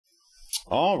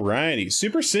Alrighty,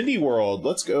 Super Cindy World.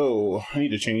 Let's go. I need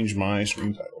to change my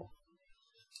screen title.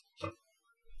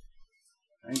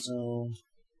 Kaizo.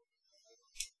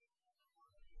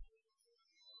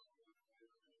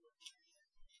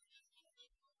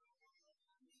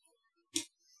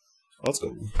 Let's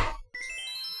go.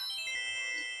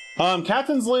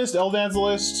 Captain's list, Eldan's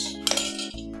list.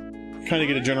 Kind of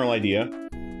get a general idea.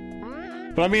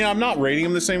 But I mean, I'm not rating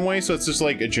them the same way, so it's just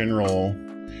like a general...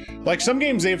 Like, some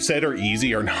games they've said are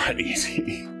easy are not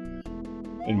easy.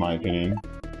 In my opinion.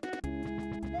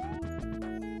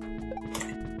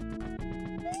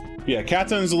 Yeah,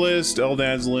 Captain's list,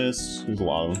 Eldan's list. There's a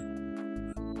lot of them.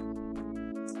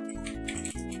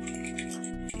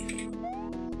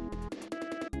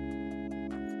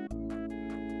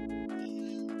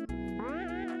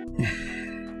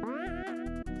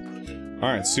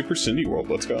 Alright, Super Cindy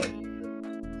World, let's go.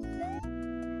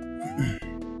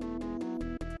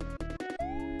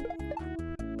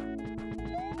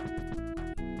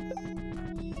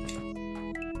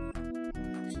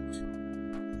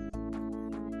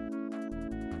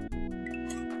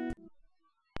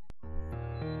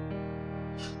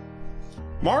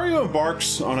 Mario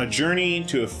embarks on a journey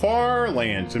to a far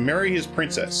land to marry his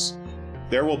princess.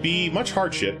 There will be much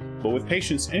hardship, but with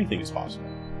patience, anything is possible.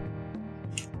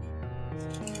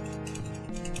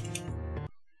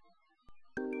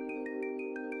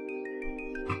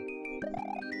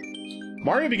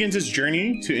 Mario begins his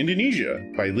journey to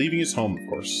Indonesia by leaving his home, of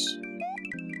course.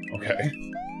 Okay.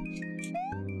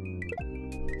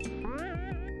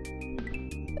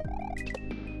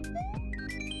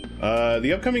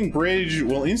 The upcoming bridge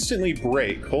will instantly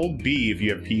break. Hold B if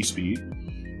you have P speed.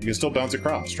 You can still bounce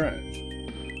across. Try it.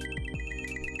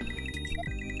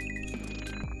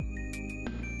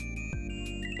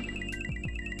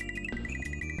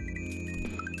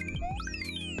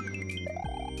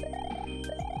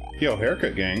 Yo,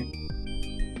 haircut gang.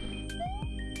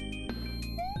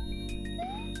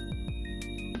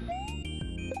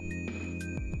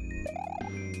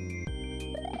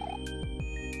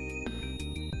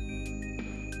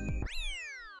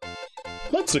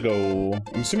 Let's go.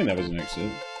 I'm assuming that was an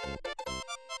exit.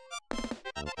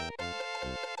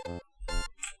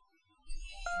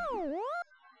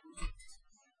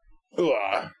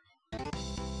 Ugh.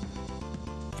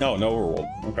 Oh, no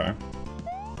overworld. Okay.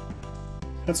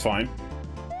 That's fine.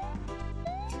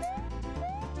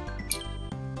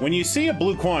 When you see a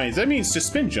blue coin, that means to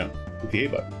spin jump with the A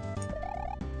button.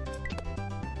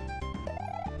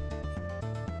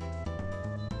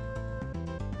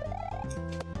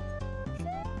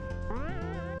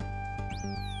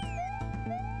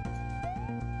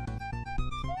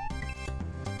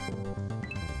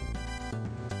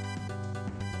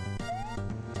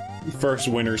 First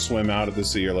winter swim out of the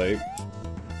sea or lake.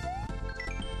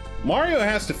 Mario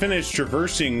has to finish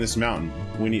traversing this mountain.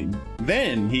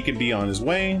 Then he can be on his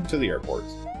way to the airport.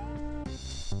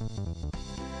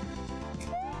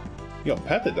 Yo,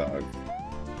 pet the dog.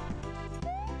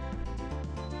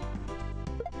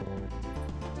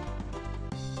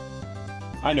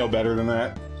 I know better than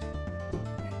that.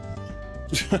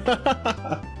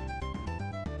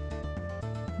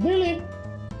 Lily.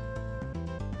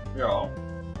 Yo.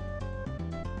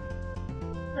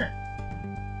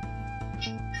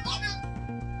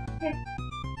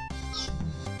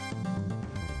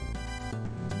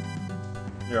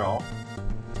 Yeah.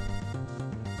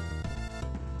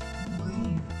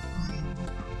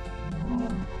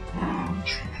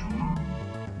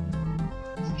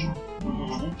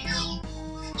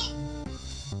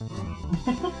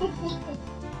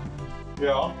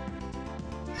 Yeah.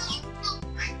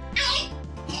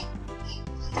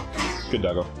 Good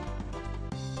doggo.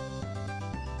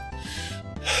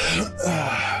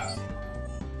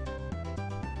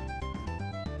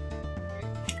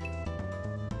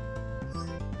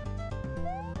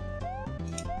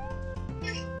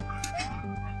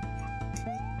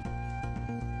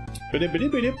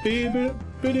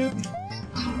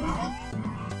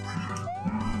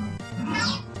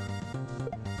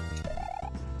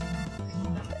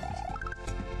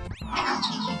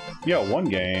 Yo, one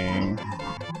gang.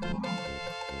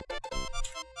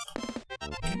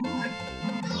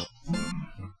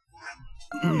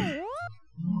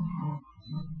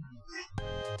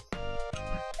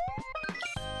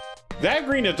 That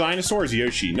green dinosaur is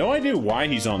Yoshi. No idea why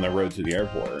he's on the road to the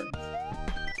airport.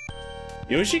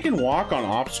 Yoshi can walk on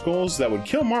obstacles that would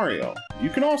kill Mario.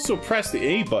 You can also press the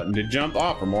A button to jump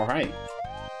off for more height.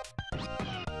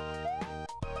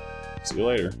 See you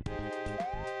later.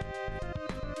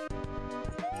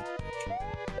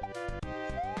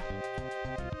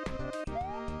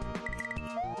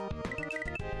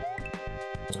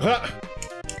 Ha!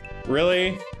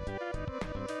 Really?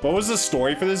 What was the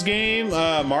story for this game?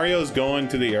 Mario's going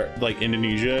to the, like,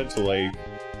 Indonesia to, like,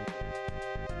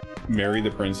 marry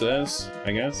the princess,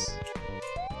 I guess.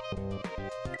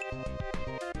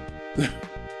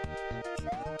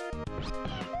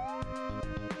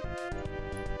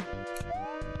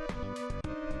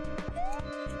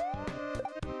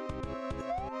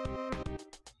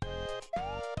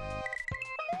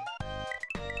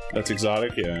 That's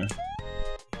exotic, yeah.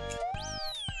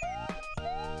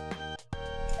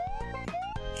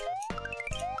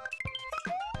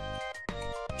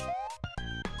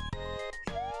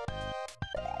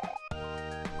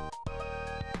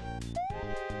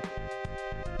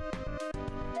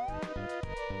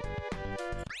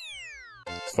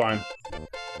 It's fine.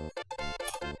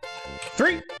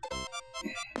 3!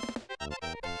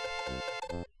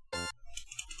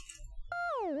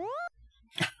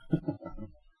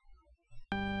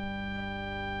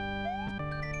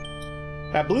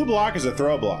 That blue block is a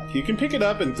throw block. You can pick it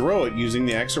up and throw it using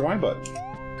the X or Y button.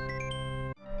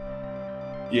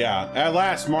 Yeah, at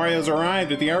last Mario's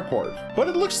arrived at the airport, but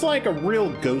it looks like a real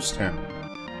ghost town.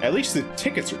 At least the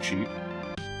tickets are cheap.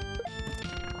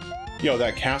 Yo,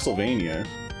 that Castlevania.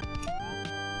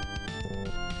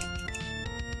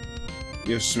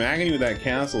 You're smacking you with that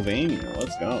Castlevania.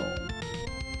 Let's go.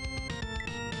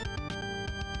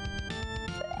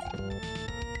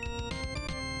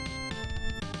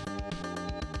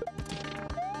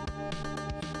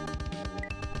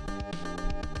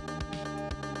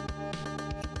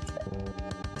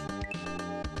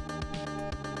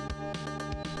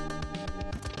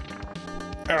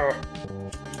 Oh.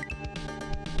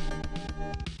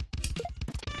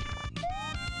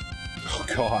 Oh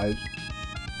God.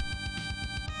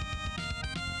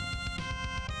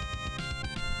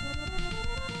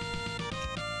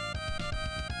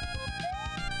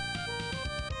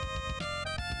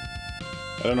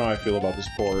 I don't know how I feel about this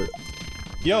port.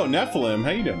 Yo, Nephilim, how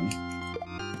you doing?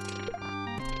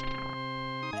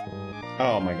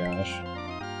 Oh my gosh.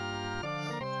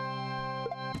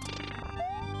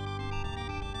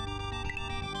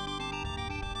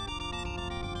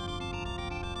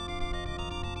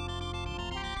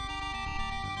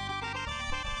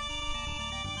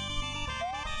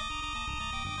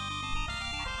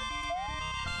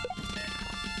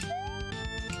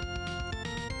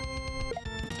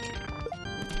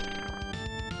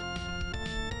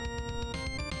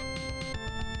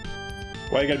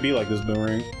 Why you gotta be like this,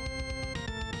 Boomerang?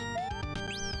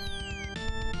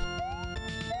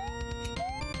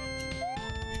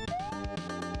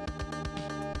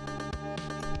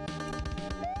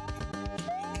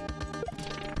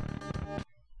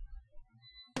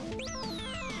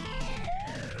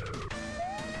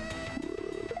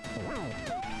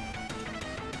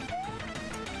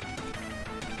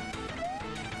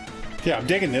 Yeah, I'm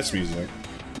digging this music.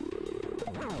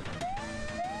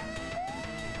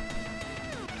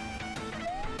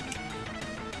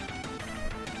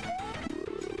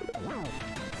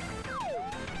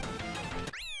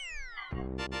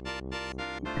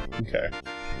 Okay.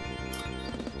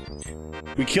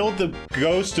 We killed the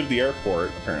ghost of the airport,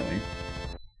 apparently.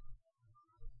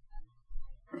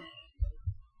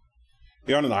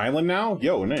 You on an island now?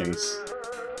 Yo, nice.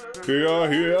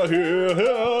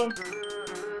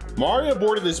 Mario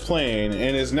boarded this plane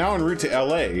and is now en route to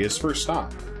LA, his first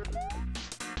stop.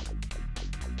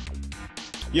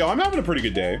 Yo, I'm having a pretty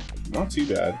good day. Not too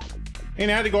bad.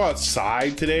 And I had to go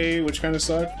outside today, which kind of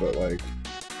sucked, but like,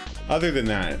 other than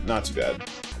that, not too bad.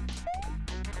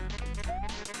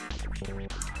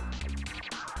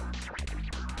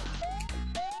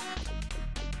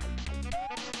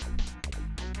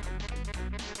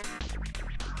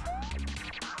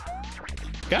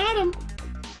 Got him!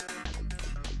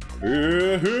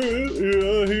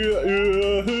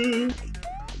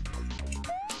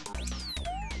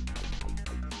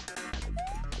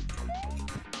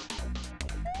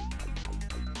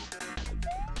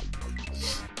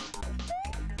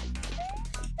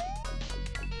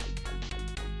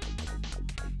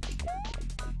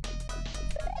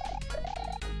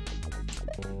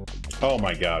 Oh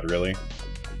my god, really?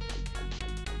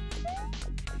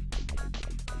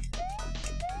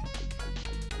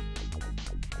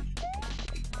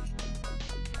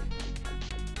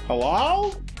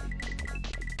 Hello?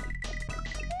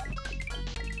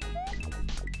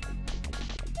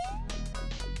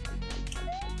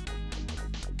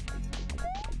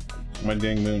 My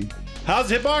dang moon.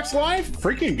 How's Hitbox Live?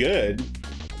 Freaking good.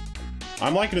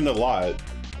 I'm liking it a lot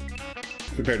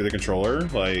compared to the controller.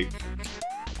 Like,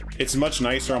 it's much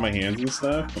nicer on my hands and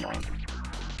stuff. Come on.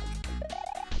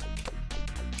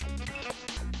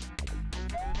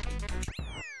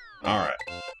 Alright.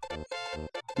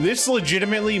 This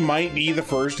legitimately might be the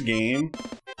first game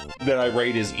that I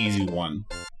rate as easy 1.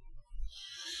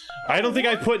 I don't think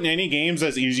I put in any games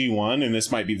as easy 1, and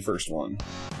this might be the first one.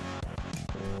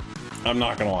 I'm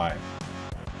not gonna lie.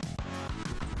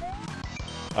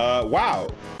 Wow.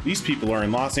 These people are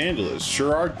in Los Angeles.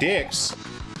 Sure are dicks.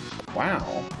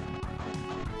 Wow.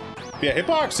 Yeah,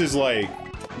 Hitbox is, like,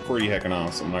 pretty heckin'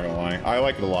 awesome, I'm not gonna lie. I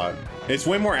like it a lot. It's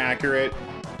way more accurate.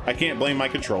 I can't blame my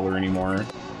controller anymore.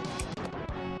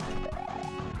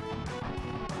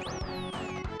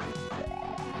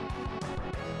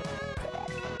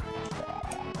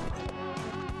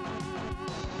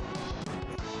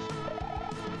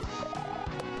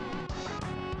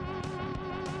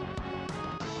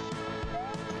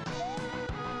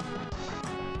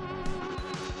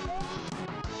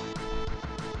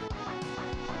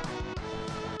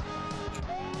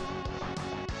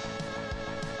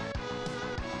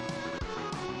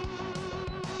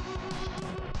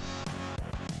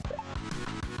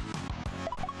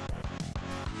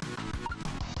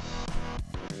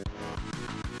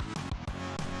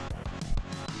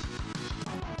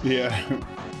 Yeah.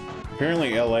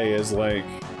 Apparently LA is like...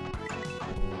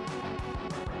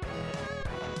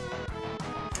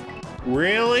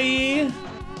 Really?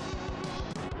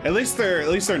 At least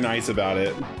they're nice about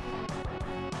it.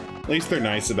 At least they're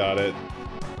nice about it.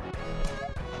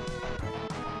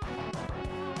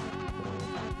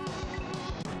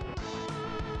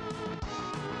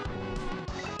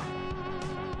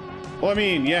 Well, I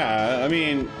mean, yeah, I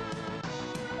mean,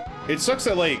 it sucks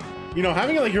that, like, you know,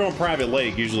 having, like, your own private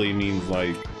lake usually means,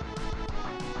 like,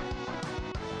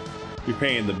 you're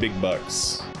paying the big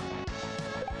bucks.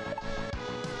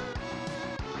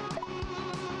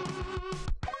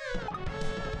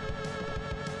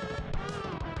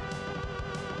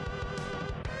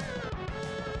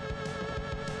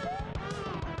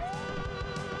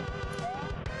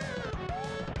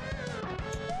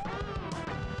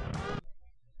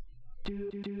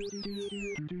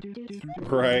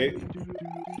 Right.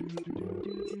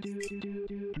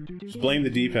 Just blame the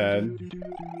D-pad.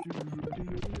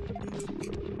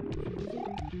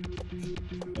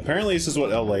 Apparently this is what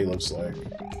LA looks like.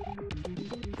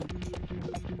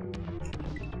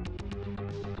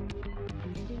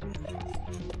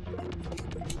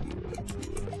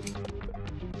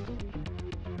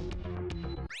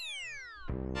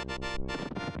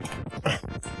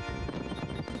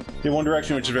 In one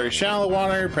direction, which is very shallow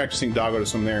water, practicing doggo to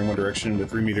swim there in one direction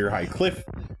with 3-meter high cliff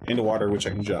into water, which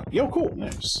I can jump. Yo, cool,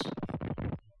 nice.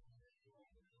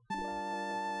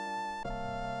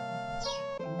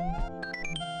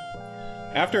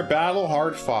 After a battle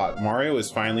hard fought, Mario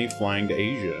is finally flying to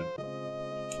Asia.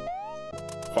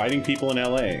 Fighting people in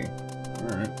LA.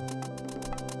 Alright.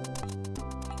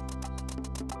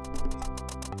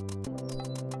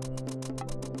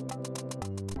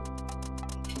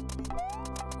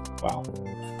 Wow.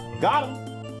 Got him!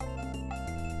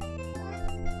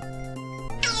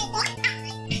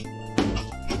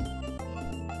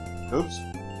 Oops.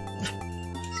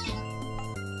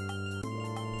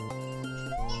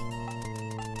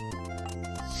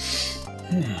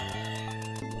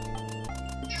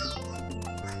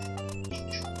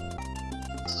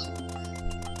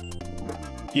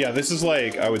 Yeah, this is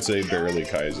like, I would say, barely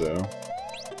Kaizo.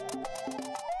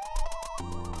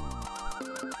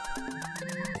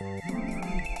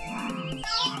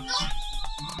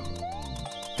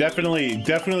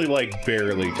 Definitely like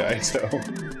barely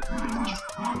Kaizo.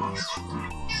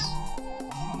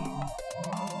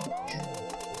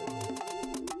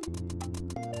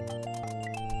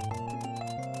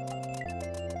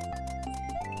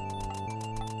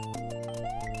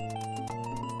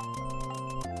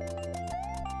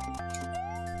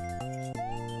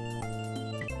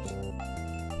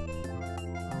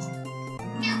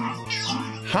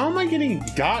 How am I getting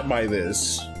got by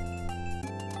this?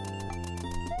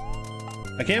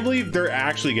 I can't believe they're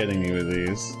actually getting me with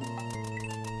these.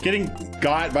 Getting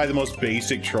got by the most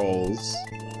basic trolls.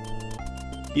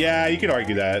 Yeah, you could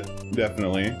argue that,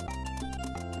 definitely.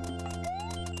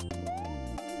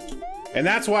 And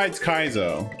that's why it's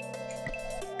Kaizo.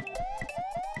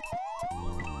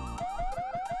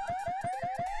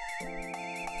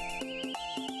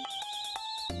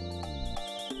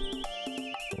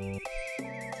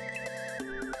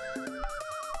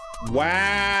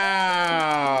 Wow.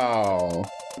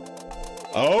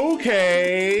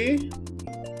 Okay.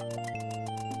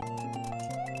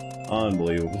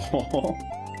 Unbelievable.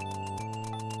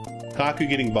 Kaku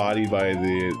getting bodied by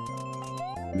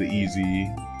the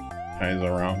easy kinds of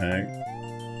round hack.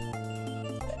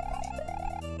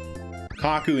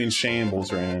 Kaku in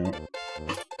shambles right now.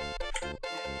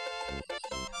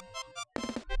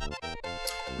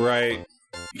 Right.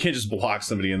 You can't just block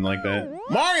somebody in like that.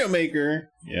 Mario Maker!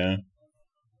 Yeah.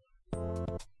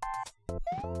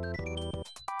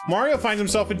 Mario finds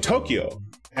himself in Tokyo.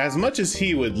 As much as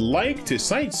he would like to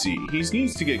sightsee, he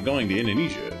needs to get going to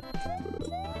Indonesia.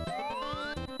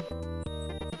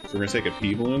 So we're gonna take a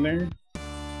pea balloon there?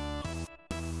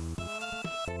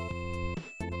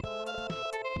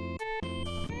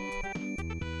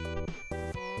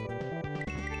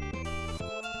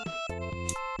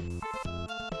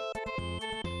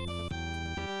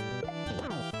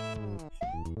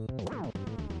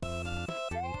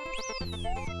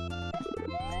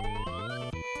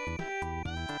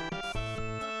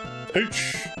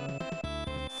 Hooch.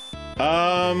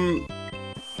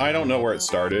 I don't know where it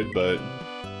started, but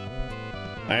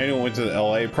I know it went to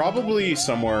LA, probably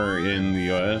somewhere in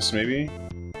the US, maybe.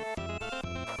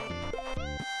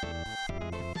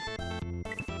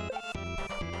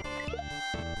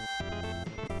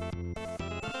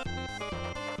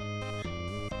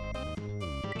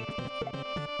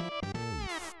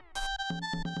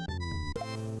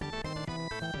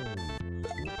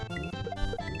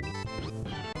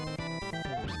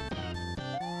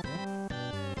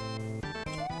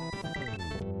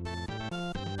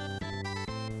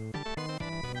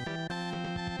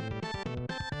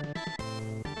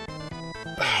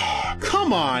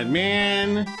 Come on,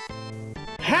 man!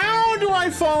 How do I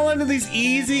fall into these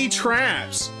easy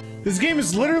traps? This game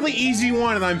is literally easy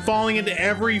one and I'm falling into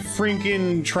every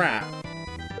freaking trap.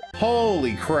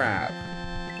 Holy crap.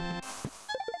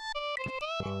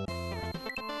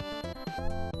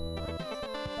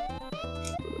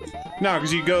 No,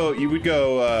 because you would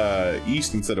go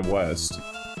east instead of west.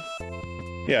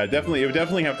 Yeah, definitely, it would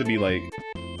definitely have to be like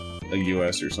a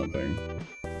US or something.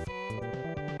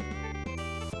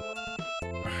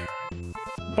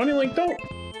 Bunny Link,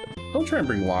 don't try and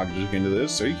bring logic into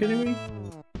this. Are you kidding me?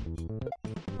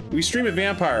 We stream at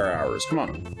Vampire Hours. Come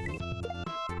on.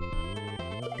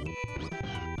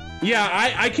 Yeah,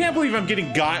 I can't believe I'm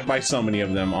getting got by so many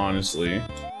of them, honestly.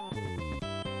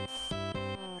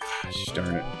 Gosh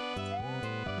darn it.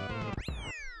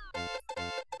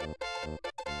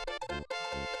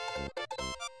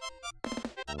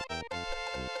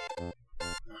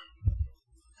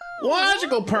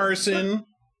 Logical person!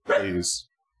 Please.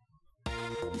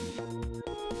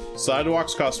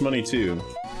 Sidewalks cost money too.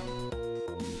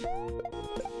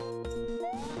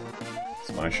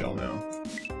 It's my shell now.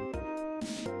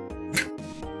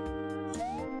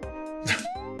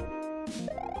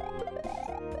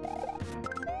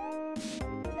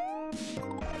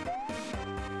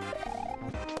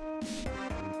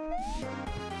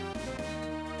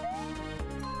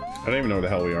 I don't even know where the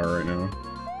hell we are right now.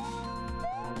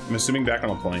 I'm assuming back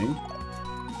on a plane.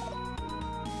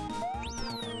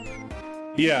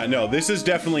 Yeah, no, this is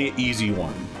definitely an easy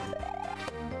one.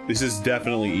 This is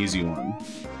definitely easy one.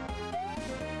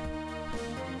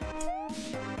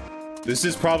 This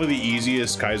is probably the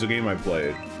easiest Kaizo game I've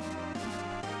played.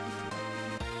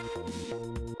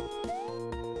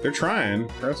 They're trying,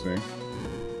 trust me.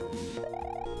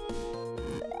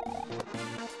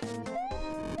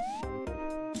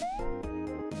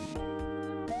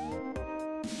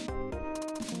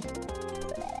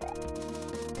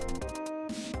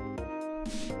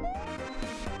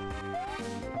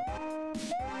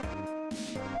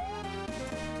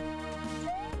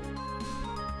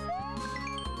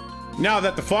 Now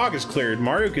that the fog is cleared,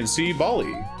 Mario can see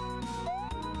Bali.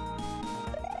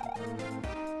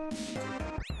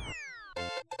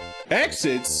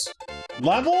 Exits?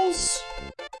 Levels?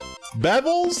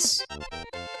 Bevels?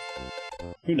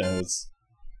 Who knows?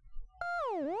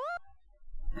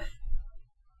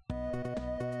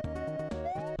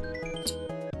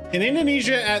 In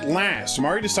Indonesia at last,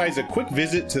 Mario decides a quick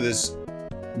visit to this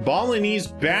Balinese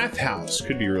bathhouse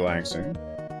could be relaxing.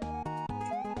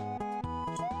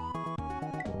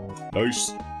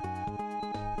 Nice.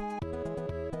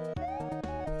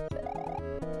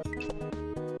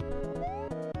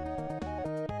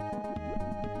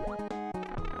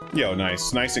 Yo,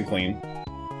 nice. Nice and clean.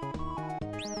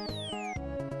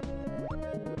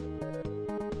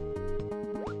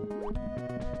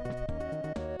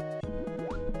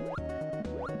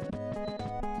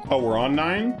 Oh, we're on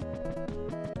 9?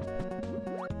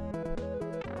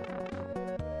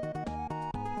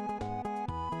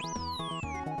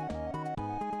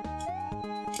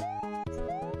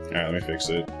 Alright, let me fix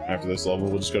it. After this level,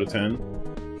 we'll just go to 10.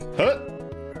 Huh!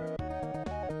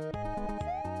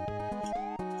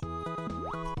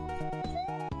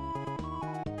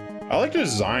 I like the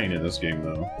design in this game,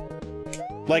 though.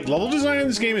 Like, level design in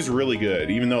this game is really good,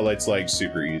 even though it's, like,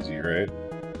 super easy, right?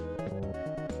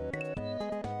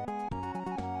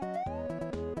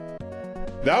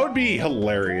 That would be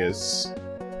hilarious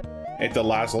if the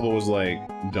last level was like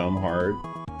dumb hard.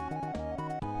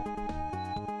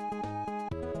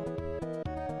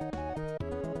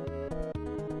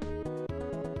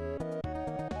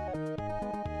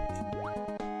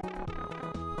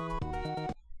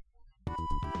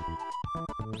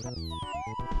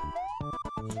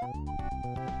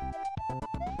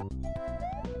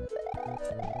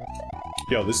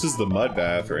 Yo, this is the mud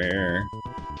bath right here.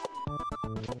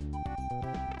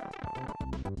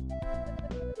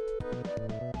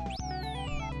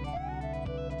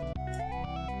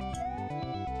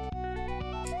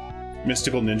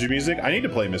 Mystical Ninja music? I need to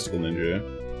play Mystical Ninja.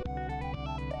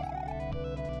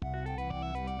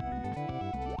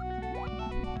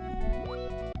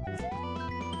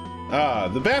 Ah,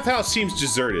 the bathhouse seems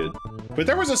deserted, but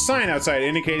there was a sign outside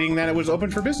indicating that it was open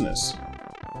for business.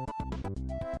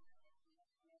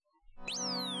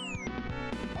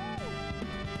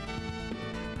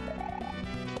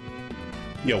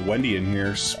 Yo, Wendy in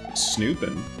here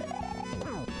snooping.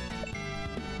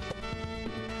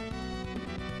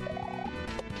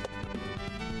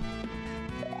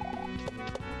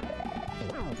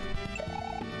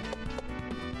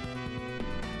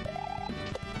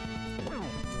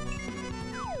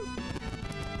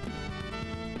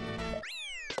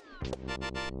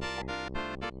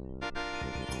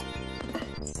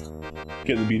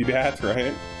 Get the beauty bath,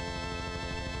 right?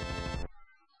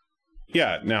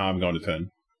 Yeah, now I'm going to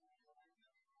 10.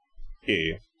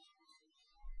 Yeah.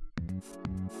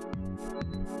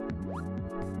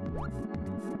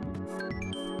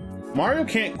 Mario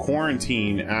can't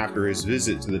quarantine after his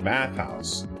visit to the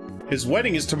bathhouse. His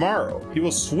wedding is tomorrow. He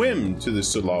will swim to the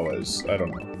Sulawas. I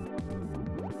don't know.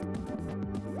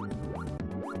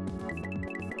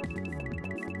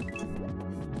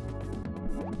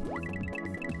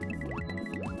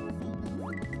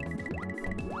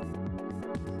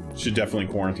 Should definitely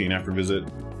quarantine after visit.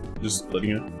 Just letting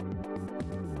you know.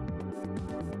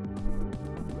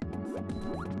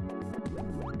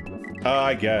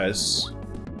 I guess.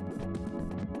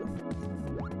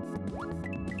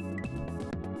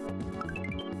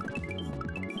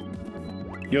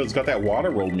 Yo, it's got that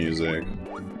water world music.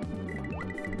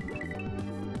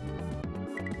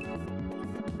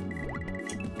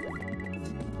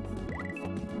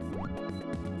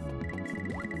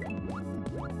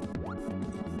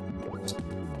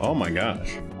 Oh my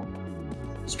gosh.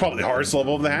 It's probably the hardest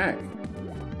level of the hack.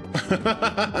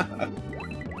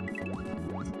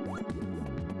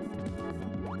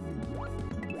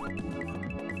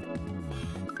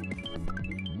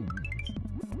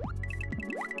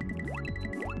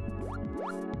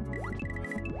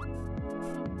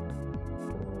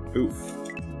 Oof.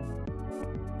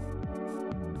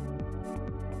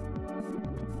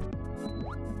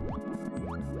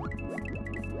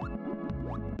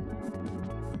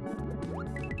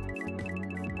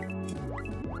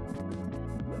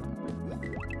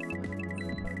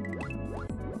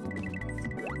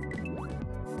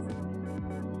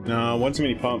 No, one too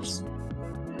many pumps.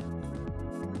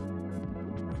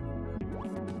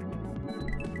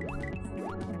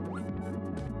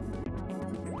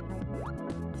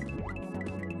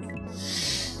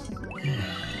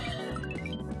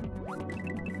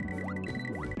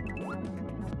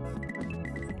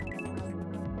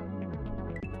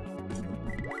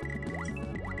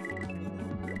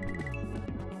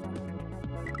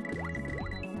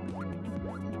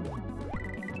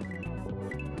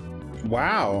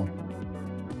 Wow.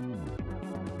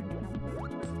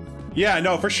 Yeah,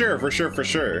 no, for sure.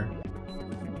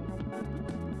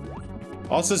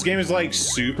 Also, this game is like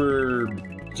super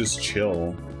just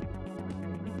chill.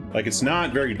 Like, it's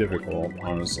not very difficult,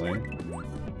 honestly.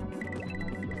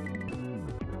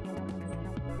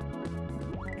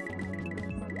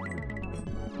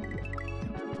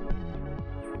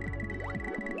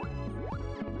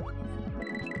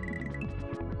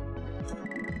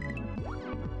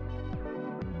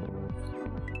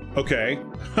 Okay.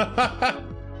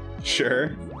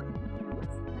 Sure.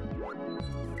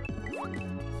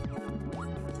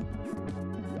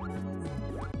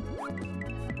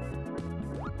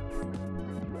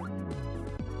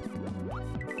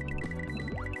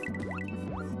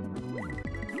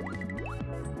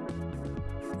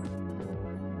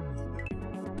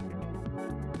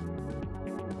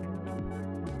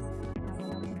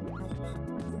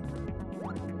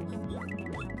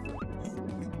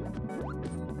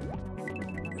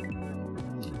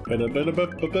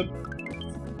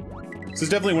 This is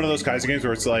definitely one of those Kaizo games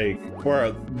where it's like,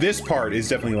 where this part is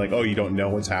definitely like, oh, you don't know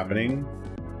what's happening?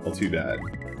 Well, too bad,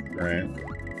 right?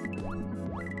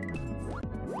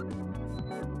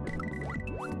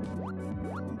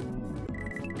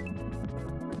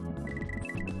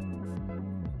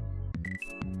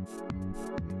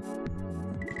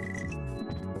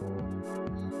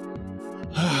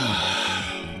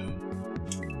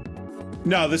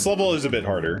 No, this level is a bit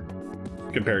harder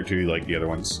compared to like the other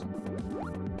ones.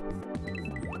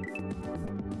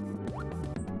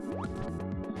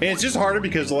 And it's just harder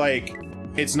because like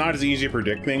it's not as easy to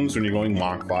predict things when you're going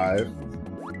Mach 5,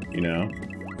 you know?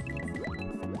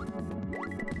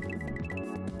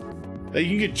 Like,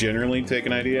 you could generally take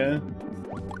an idea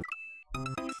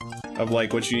of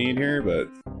like what you need here, but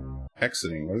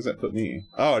exiting, what does that put me?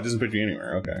 Oh, it doesn't put you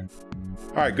anywhere, okay.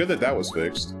 Alright, good that that was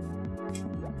fixed.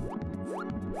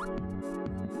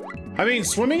 I mean,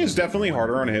 swimming is definitely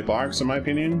harder on a hitbox, in my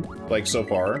opinion, like, so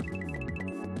far.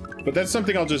 But that's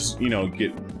something I'll just, you know,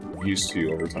 get used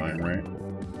to over time, right?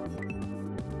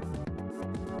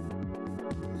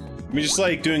 I mean, just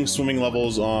like doing swimming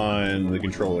levels on the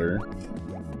controller,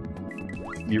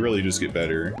 you really just get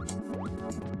better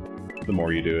the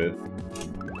more you do it.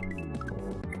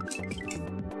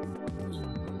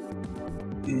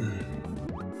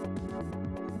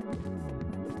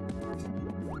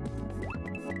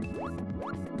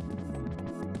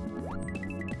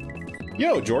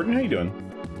 Yo, Jordan, how you doing?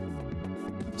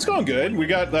 It's going good. We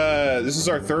got, this is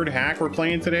our third hack we're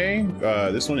playing today.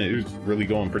 This one is really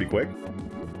going pretty quick.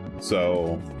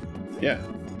 So, yeah.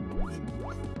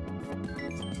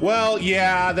 Well,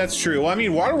 yeah, that's true. Well, I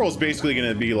mean, Waterworld's basically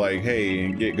gonna be like,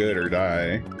 hey, get good or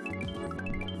die.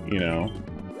 You know?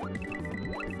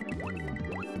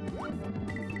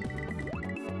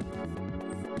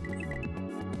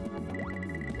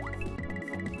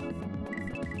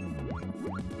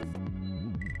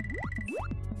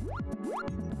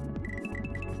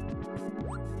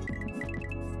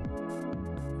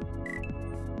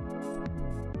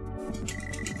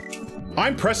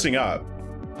 I'm pressing up.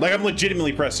 Like, I'm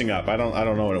legitimately pressing up. I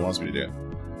don't know what it wants me to do.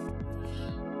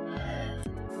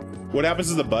 What happens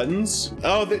to the buttons?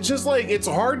 Oh, just like, it's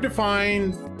hard to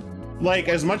find, like,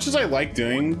 as much as I like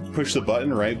doing push the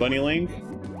button, right, Bunny Link?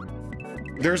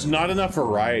 There's not enough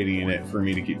variety in it for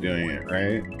me to keep doing it,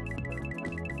 right?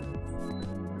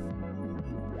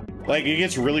 Like, it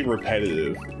gets really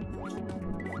repetitive.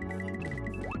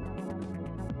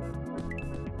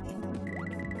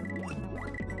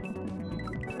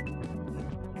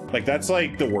 Like, that's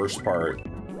like the worst part.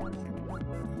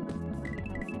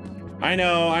 I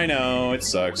know, it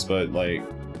sucks, but like...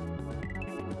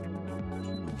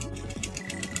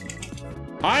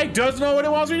 I don't know what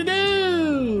it wants me to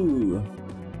do!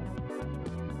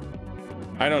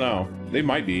 I don't know. They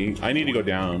might be. I need to go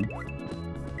down.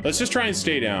 Let's just try and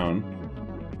stay down.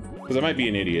 Because I might be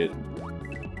an idiot.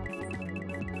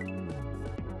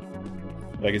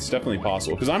 Like, it's definitely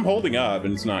possible. Because I'm holding up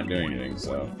and it's not doing anything,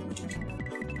 so...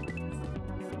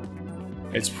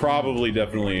 It's probably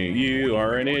definitely, you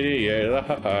are an idiot.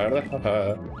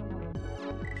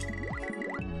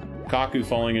 Kaku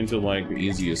falling into like the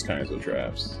easiest Kaizo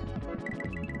traps.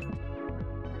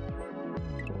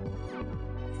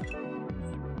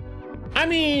 I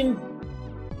mean,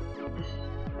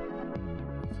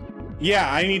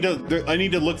 yeah, I need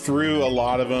to look through a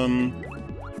lot of them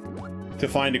to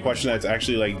find a question that's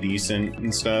actually like decent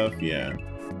and stuff. Yeah.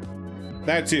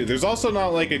 That too. There's also not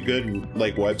like a good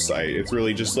like website. It's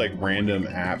really just like random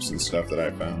apps and stuff that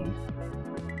I found.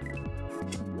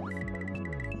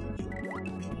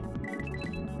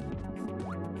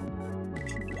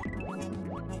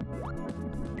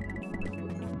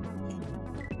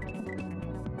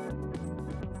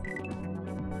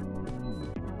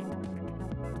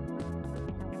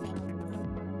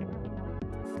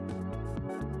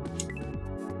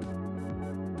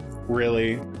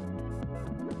 Really?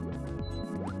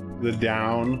 The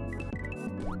down.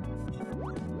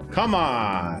 Come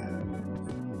on.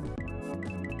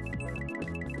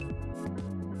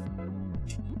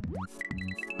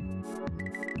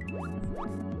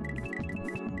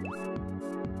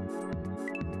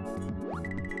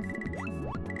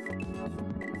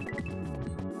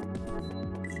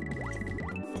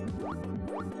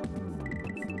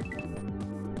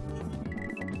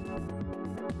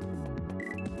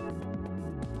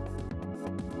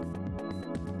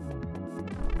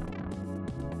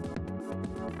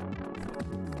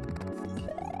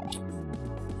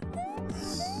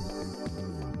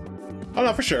 Oh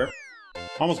no, for sure.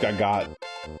 Almost got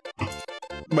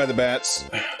by the bats.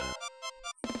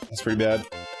 That's pretty bad.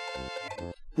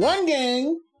 One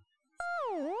gang.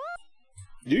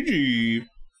 GG.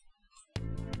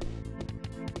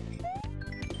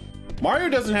 Mario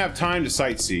doesn't have time to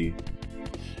sightsee.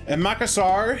 In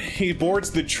Makassar, he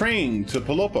boards the train to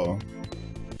Palopo.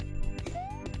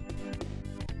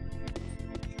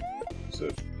 Is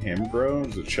it him, bro?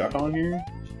 Is it Chuck on here?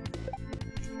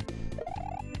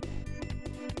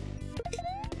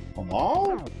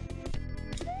 Hello?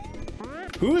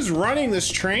 Who is running this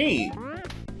train?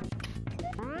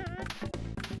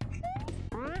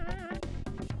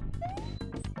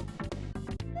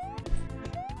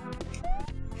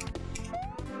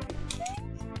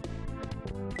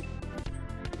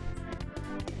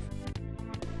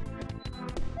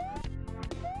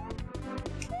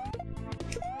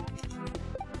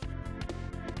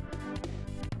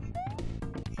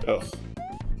 Ugh.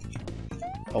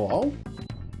 Hello?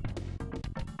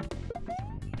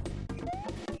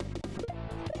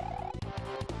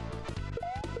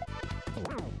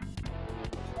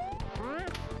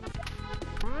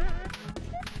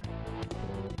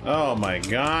 Oh my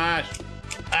gosh.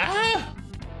 Ah!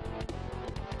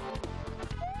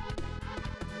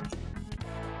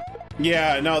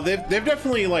 Yeah, no, they've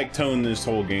definitely like toned this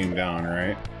whole game down,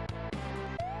 right?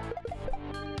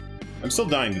 I'm still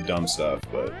dying to dumb stuff,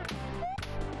 but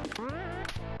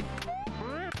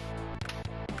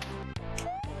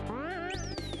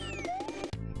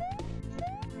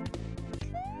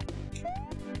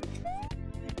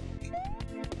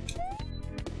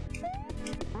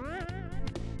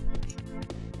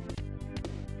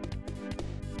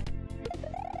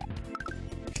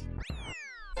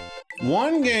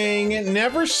one gang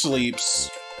never sleeps.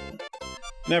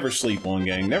 Never sleep, one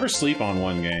gang. Never sleep on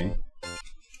one gang.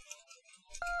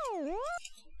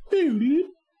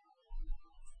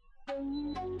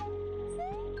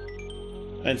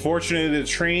 Unfortunately, the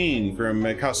train from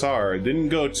Kasar didn't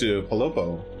go to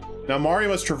Palopo. Now Mario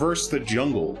must traverse the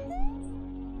jungle.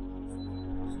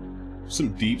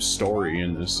 Some deep story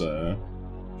in this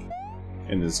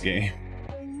game.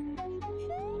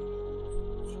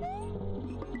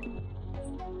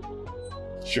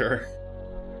 Sure.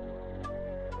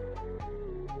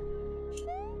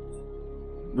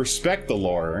 Respect the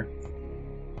lore.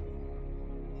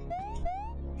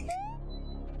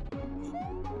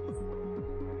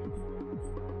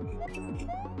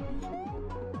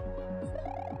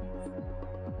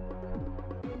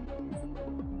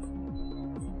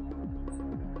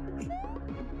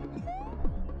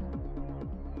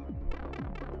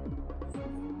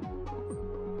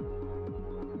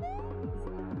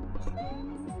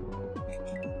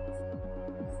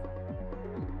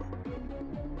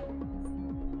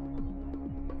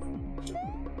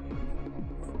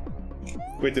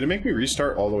 Wait, did it make me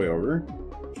restart all the way over?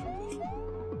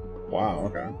 Wow,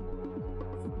 okay.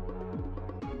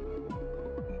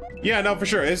 Yeah, no, for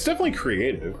sure. It's definitely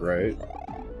creative, right?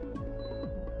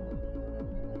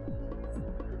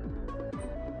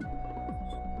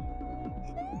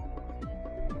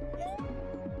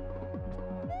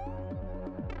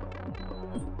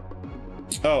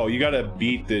 Oh, you gotta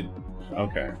beat the...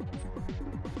 Okay.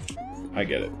 I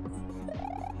get it.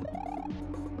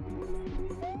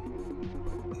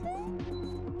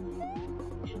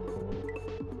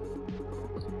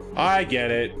 I get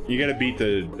it. You gotta beat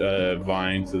the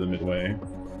vine to the midway.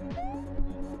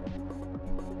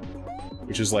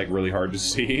 Which is like really hard to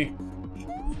see.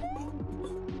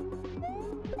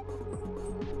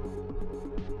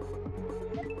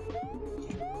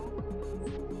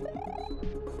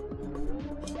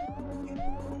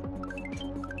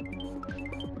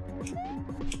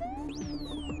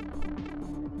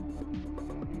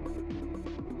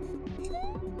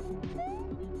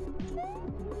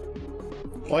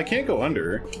 Well, I can't go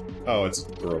under. Oh, it's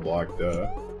throw a block,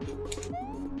 duh.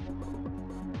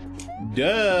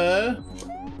 Duh!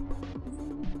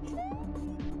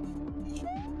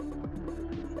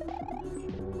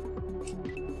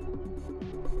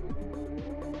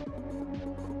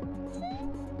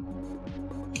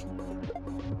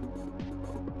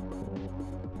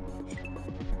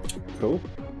 Cool.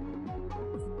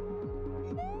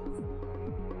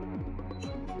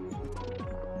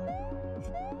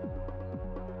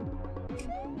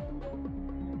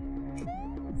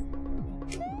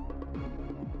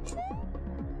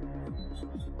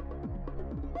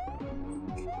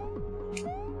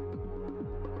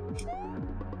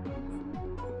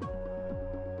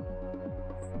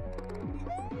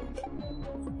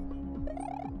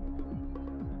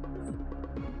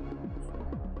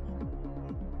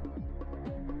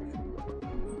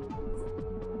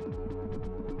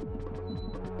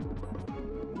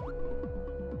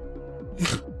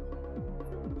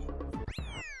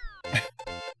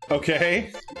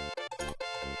 Okay.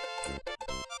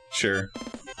 Sure.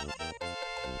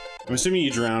 I'm assuming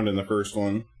you drowned in the first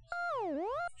one.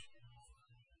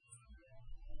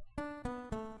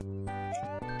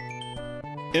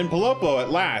 In Palopo,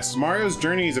 at last, Mario's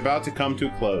journey is about to come to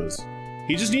a close.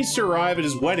 He just needs to arrive at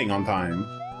his wedding on time.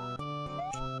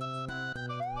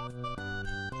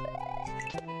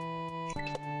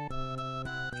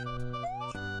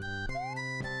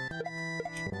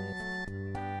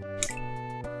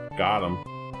 Got him.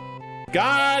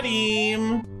 Got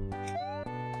him!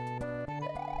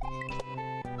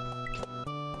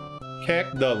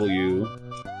 Keck W.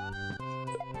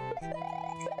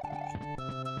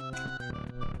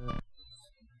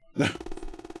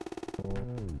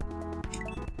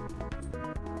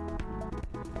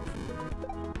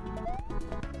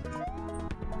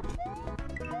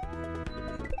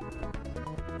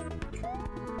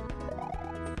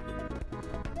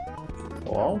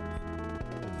 Hello?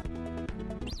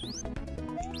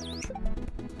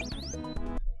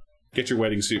 Get your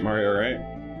wedding suit, Mario, right?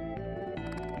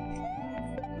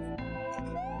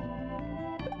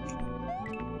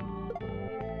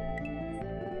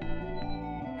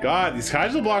 God, these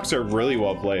Kaizo blocks are really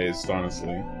well placed,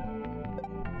 honestly.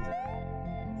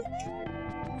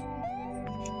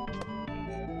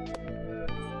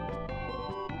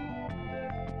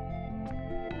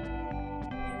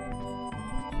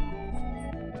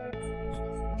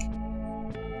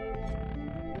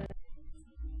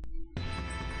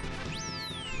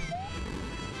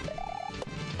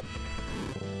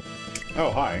 Oh,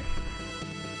 hi.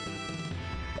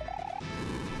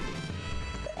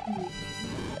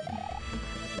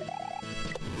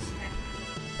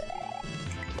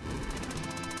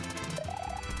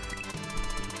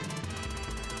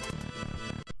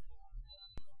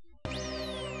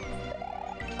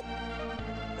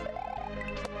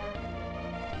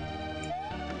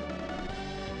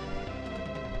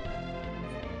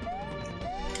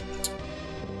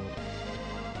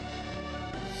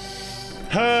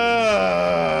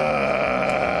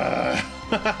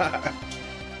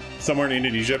 Somewhere in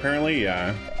Indonesia, apparently?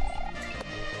 Yeah.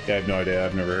 Yeah, I have no idea.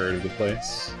 I've never heard of the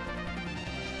place.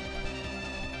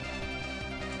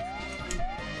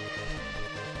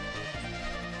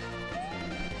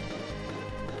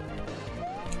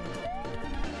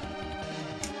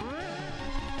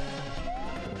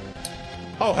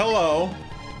 Oh, hello.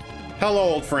 Hello,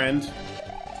 old friend.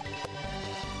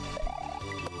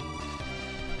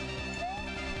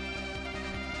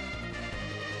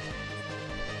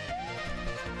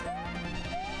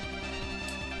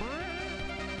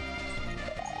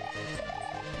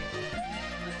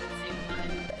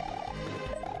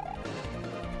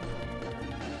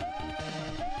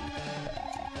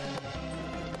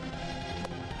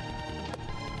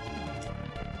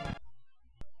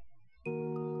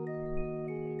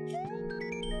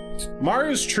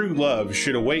 Mario's true love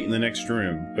should await in the next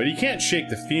room, but he can't shake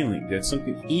the feeling that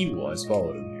something evil has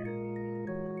followed him here.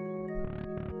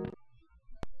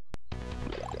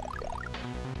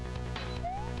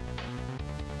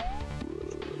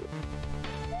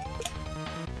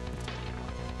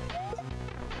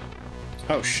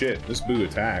 Oh shit, this boo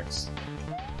attacks.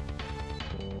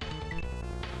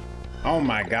 Oh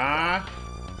my god.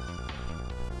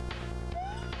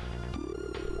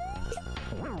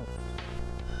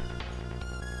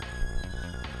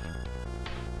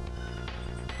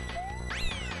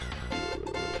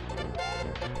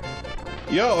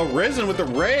 Yo, Arisen with the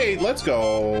raid, let's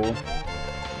go.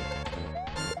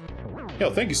 Yo,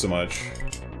 thank you so much.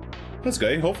 That's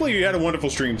good. Hopefully you had a wonderful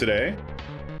stream today.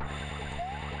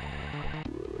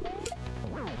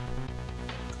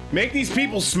 Make these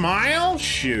people smile?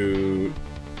 Shoot.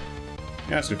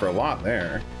 You're asking for a lot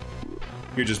there.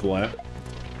 You're just bland.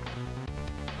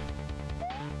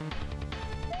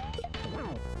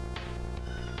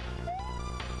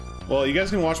 Well, you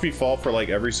guys can watch me fall for like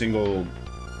every single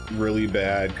really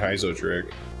bad Kaizo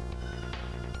trick.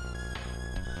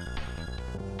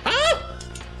 Ah!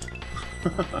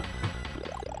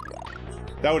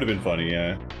 That would have been funny,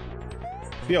 yeah.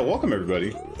 Yeah, welcome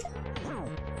everybody.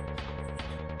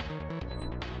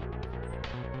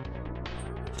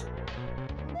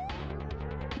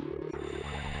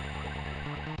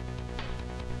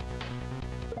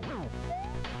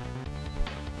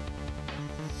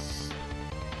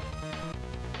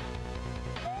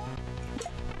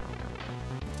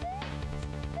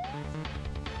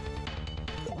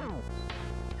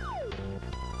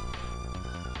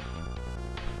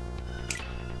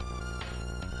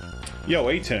 Yo,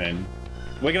 A10.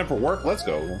 Waking up for work? Let's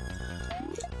go.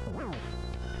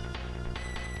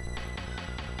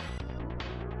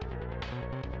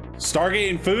 Stargate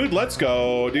and food? Let's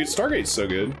go. Dude, Stargate's so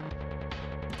good.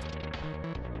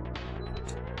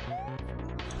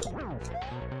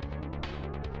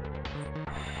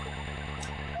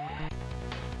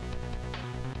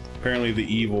 Apparently the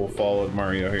evil followed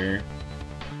Mario here.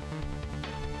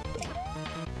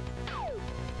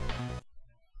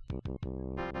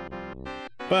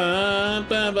 Ba,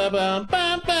 ba, ba, ba,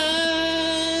 ba,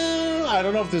 ba. I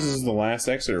don't know if this is the last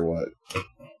exit or what.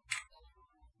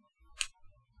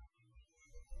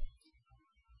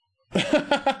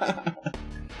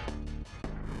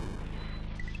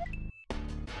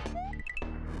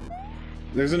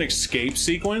 There's an escape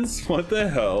sequence? What the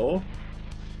hell?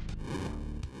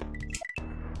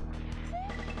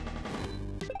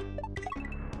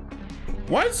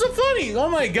 Why is it so funny? Oh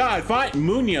my god, fine.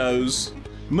 Munoz.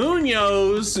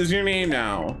 Munoz is your name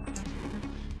now.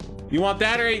 You want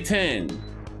that or 810?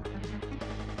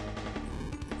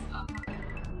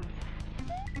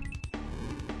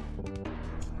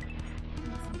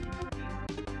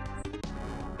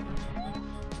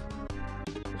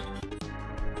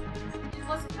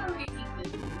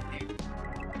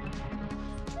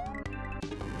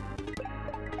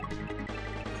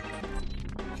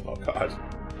 God.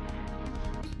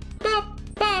 Ba,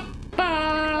 ba,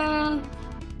 ba.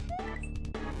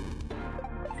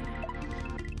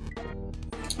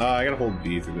 I gotta hold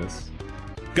B through this.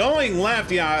 Going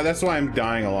left, yeah, that's why I'm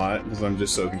dying a lot, because I'm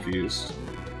just so confused.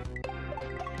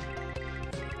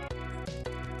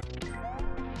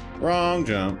 Wrong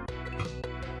jump.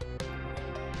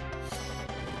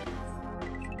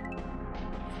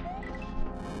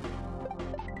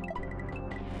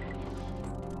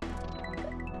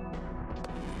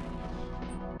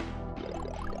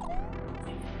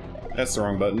 That's the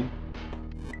wrong button.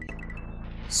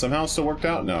 Somehow still worked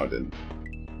out? No, it didn't.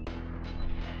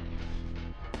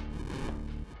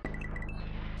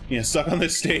 Yeah, stuck on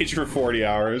this stage for 40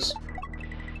 hours.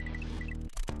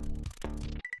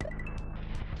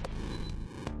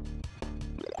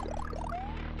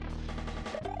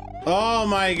 Oh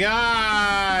my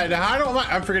god! How do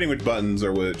I'm forgetting which buttons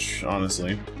are which,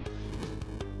 honestly.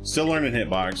 Still learning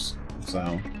hitbox,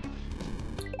 so.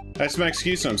 That's my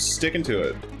excuse, I'm sticking to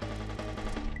it.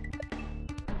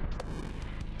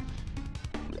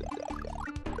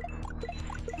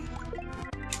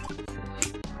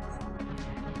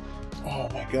 Oh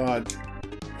my god.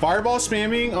 Fireball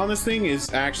spamming on this thing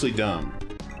is actually dumb.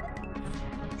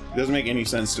 It doesn't make any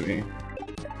sense to me.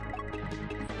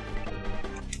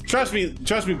 Trust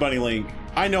me, Bunny Link.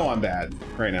 I know I'm bad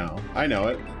right now. I know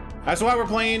it. That's why we're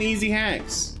playing easy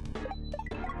hacks.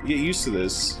 Get used to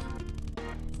this.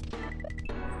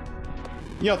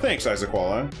 Yo, thanks,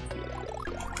 Isaquala.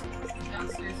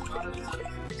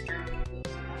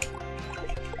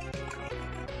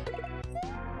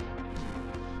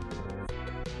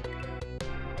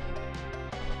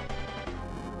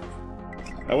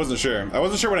 I wasn't sure. I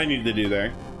wasn't sure what I needed to do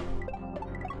there.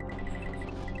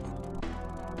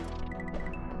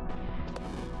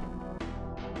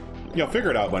 Yo,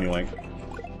 figure it out, Bunny Link.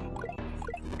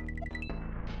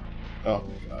 Oh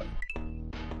my god.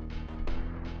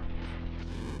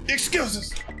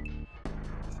 Excuses!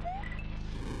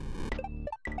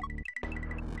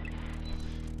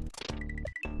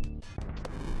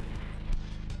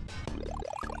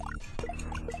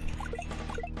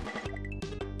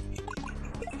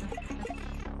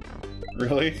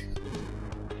 Really?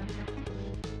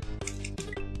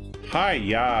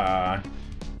 Hi-ya.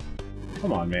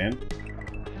 Come on, man.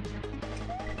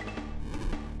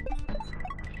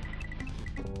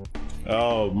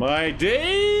 Oh, my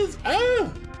days!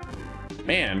 Oh!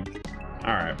 Man.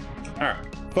 Alright. Alright.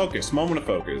 Focus. Moment of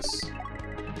focus.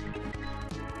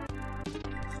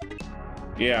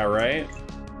 Yeah, right?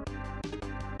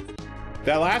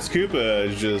 That last Koopa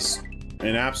is just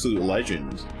an absolute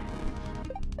legend.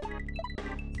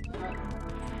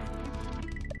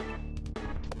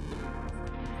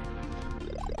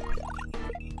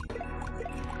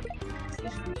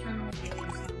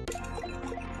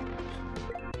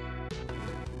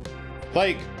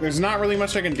 Like, there's not really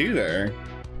much I can do there.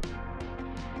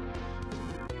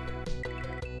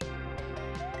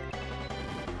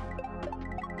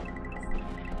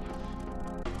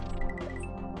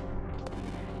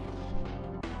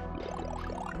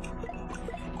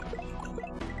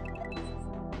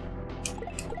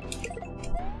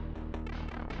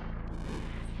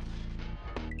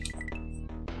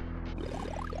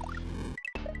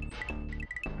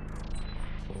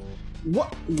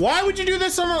 What? Why would you do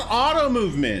this on an auto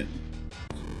movement?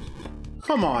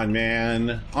 Come on,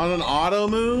 man. On an auto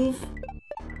move?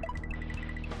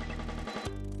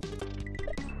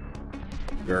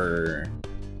 Grr.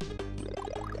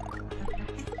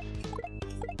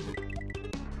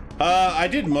 I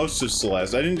did most of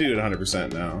Celeste. I didn't do it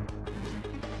 100% now.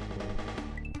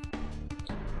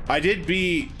 I did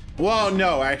beat... Well,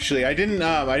 no, actually. I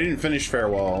didn't finish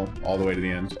Farewell all the way to the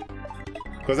end.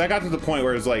 Because I got to the point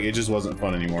where it's like, it just wasn't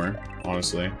fun anymore,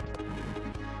 honestly.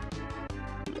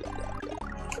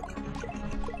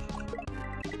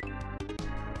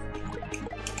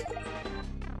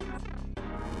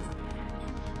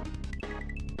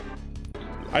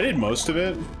 I did most of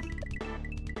it.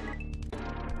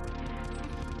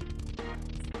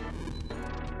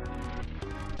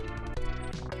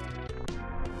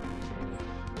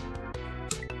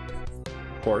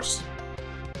 Of course.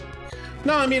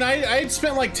 No, I mean, I had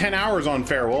spent like 10 hours on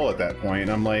Farewell at that point,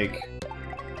 and I'm like,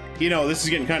 you know, this is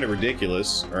getting kind of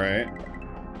ridiculous, right?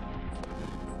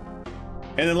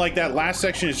 And then like that last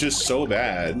section is just so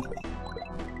bad,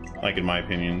 like in my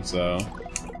opinion, so.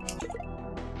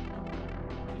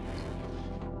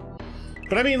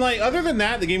 But I mean, like, other than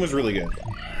that, the game was really good.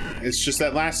 It's just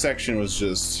that last section was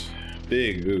just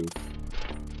big oof.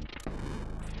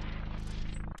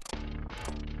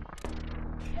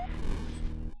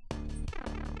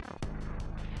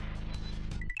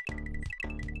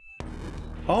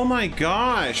 Oh my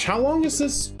gosh, how long is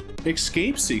this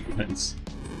escape sequence?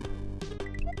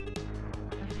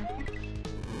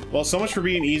 Well, so much for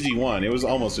being easy one. It was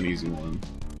almost an easy one.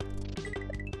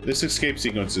 This escape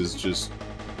sequence is just...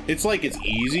 It's like it's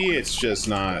easy, it's just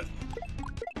not...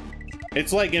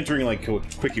 It's like entering like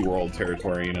Quickie World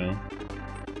territory, you know?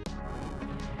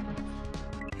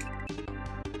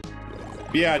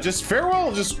 Yeah, just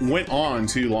Farewell just went on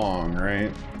too long,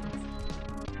 right?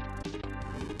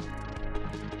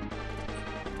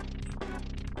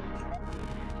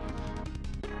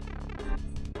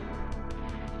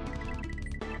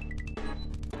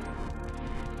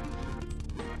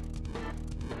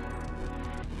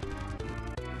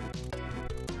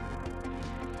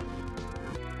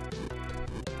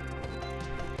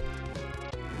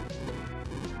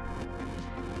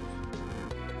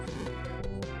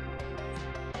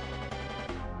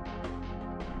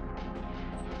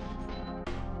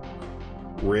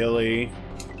 Really?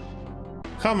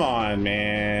 Come on,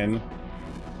 man.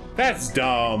 That's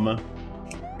dumb.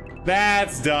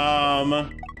 That's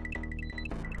dumb.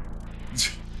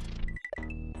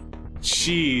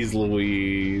 Jeez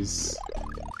Louise.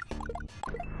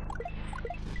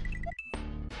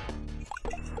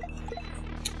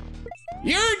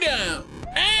 You're dumb.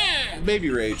 Ah, baby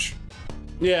rage.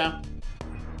 Yeah.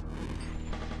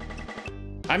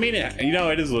 I mean, you know,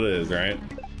 it is what it is, right?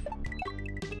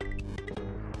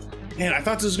 Man, I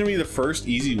thought this was gonna be the first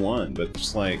easy one, but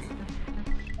just like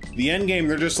the end game,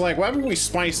 they're just like, why haven't we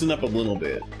spiced it up a little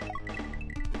bit?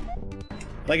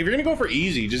 Like, if you're gonna go for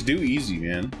easy, just do easy,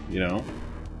 man. You know,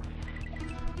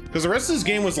 because the rest of this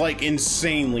game was like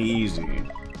insanely easy.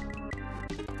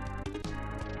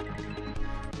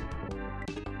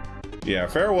 Yeah,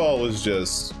 Farewell was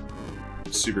just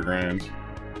super grand.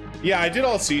 Yeah, I did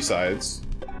all Seasides.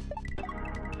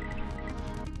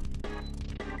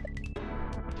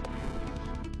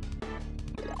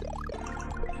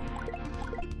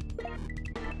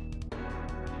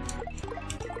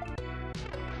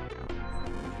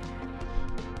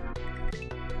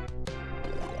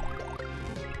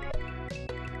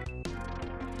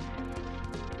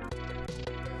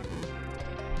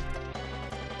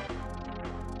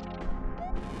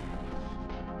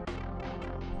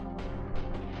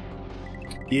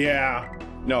 Yeah,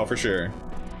 no, for sure.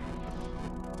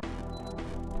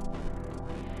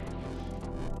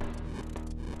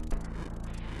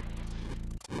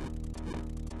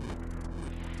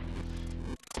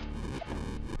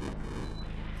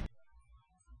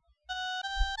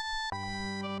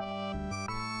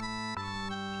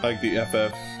 Like the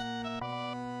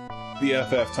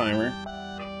FF timer.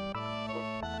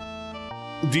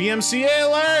 DMCA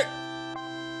alert!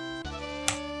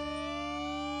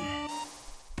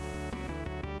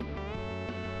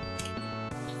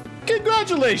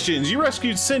 Congratulations! You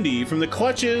rescued Cindy from the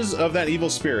clutches of that evil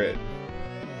spirit.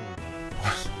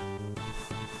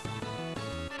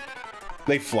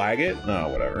 They flag it? Oh,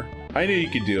 whatever. I knew you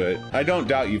could do it. I don't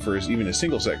doubt you for even a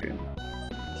single second.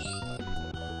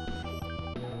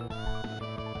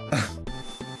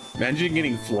 Imagine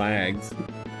getting flagged.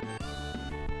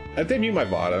 If they mute my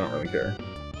bot, I don't really care.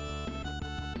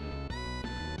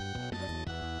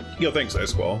 Yo, thanks, Ice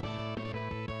Squall.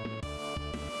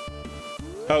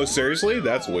 Oh, seriously?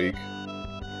 That's weak.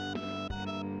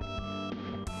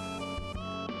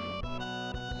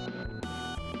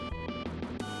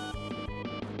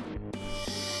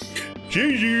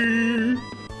 GG!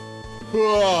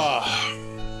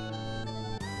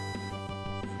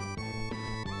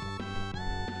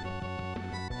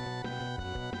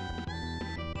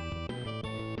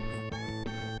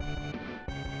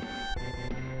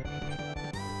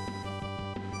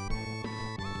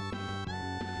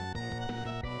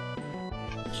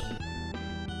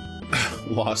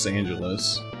 Los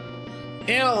Angeles.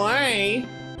 LA?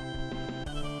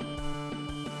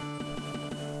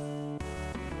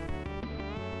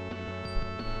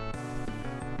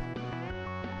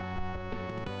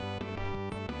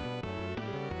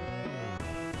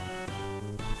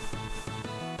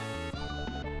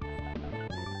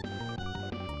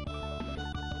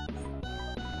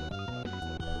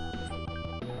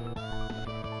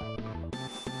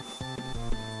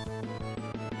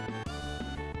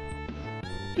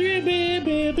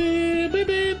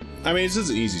 I mean, this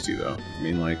is easy too, though. I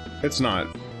mean, like, it's not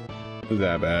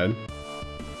that bad.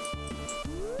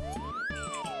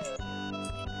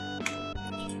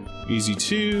 Easy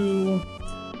 2.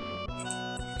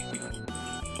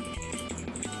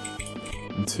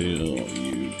 Until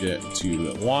you get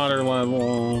to the water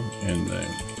level, and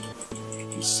then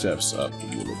it steps up a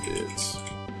little bit.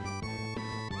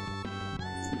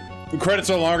 The credits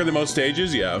are longer than most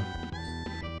stages, yeah.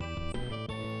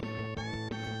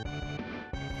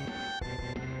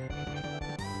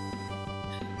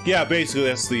 Yeah, basically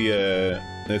that's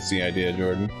the idea,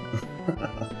 Jordan.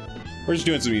 We're just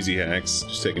doing some easy hacks,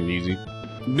 just taking it easy.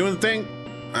 Doing the thing?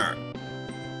 Alright.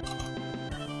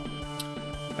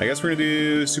 I guess we're gonna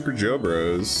do Super Joe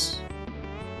Bros. Is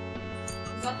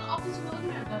that the opposite one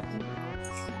or that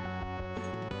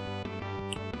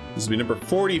This will be number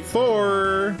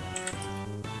 44.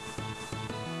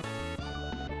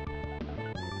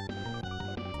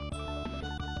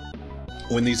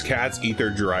 When these cats eat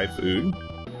their dry food.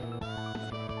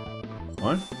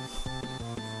 What?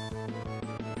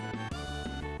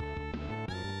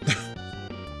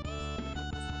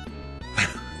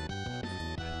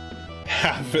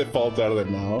 Half it falls out of their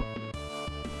mouth.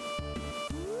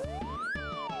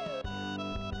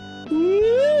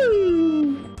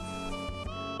 Woo!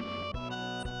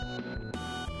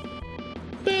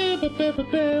 Ba, ba, ba, ba,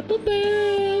 ba, ba, ba.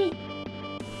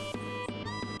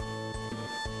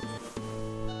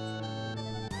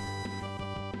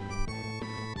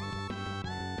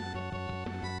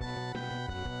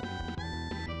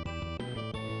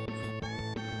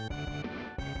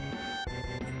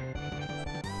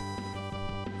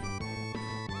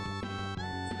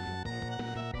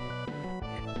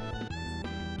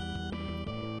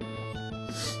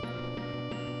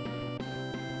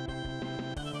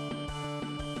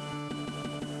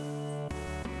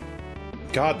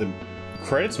 God, the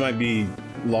credits might be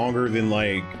longer than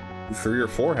like 3 or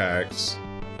 4 hacks.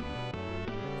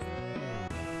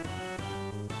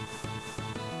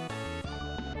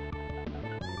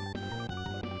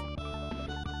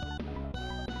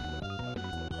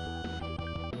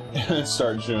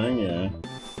 Start showing, yeah.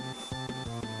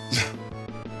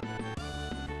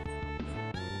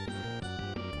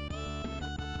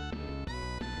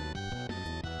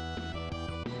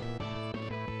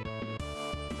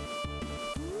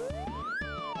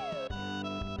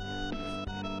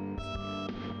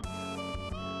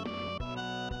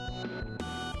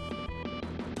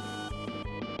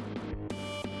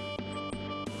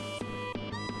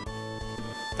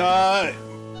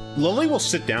 Lily will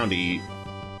sit down to eat.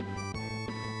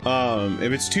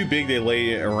 If it's too big, they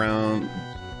lay it on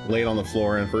the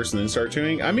floor and first and then start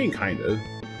chewing. I mean, kind of.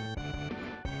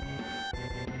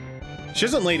 She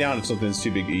doesn't lay down if something's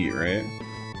too big to eat, right?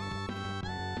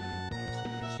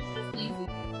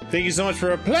 Thank you so much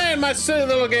for playing my silly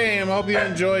little game. I hope you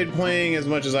enjoyed playing as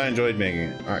much as I enjoyed making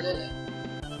it. All right.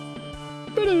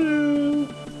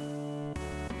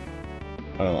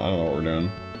 I don't know what we're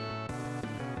doing.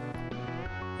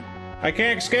 I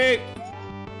can't escape!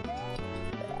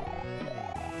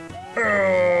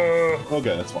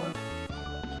 Okay, that's fine.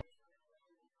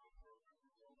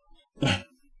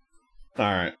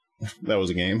 Alright. That was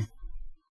a game.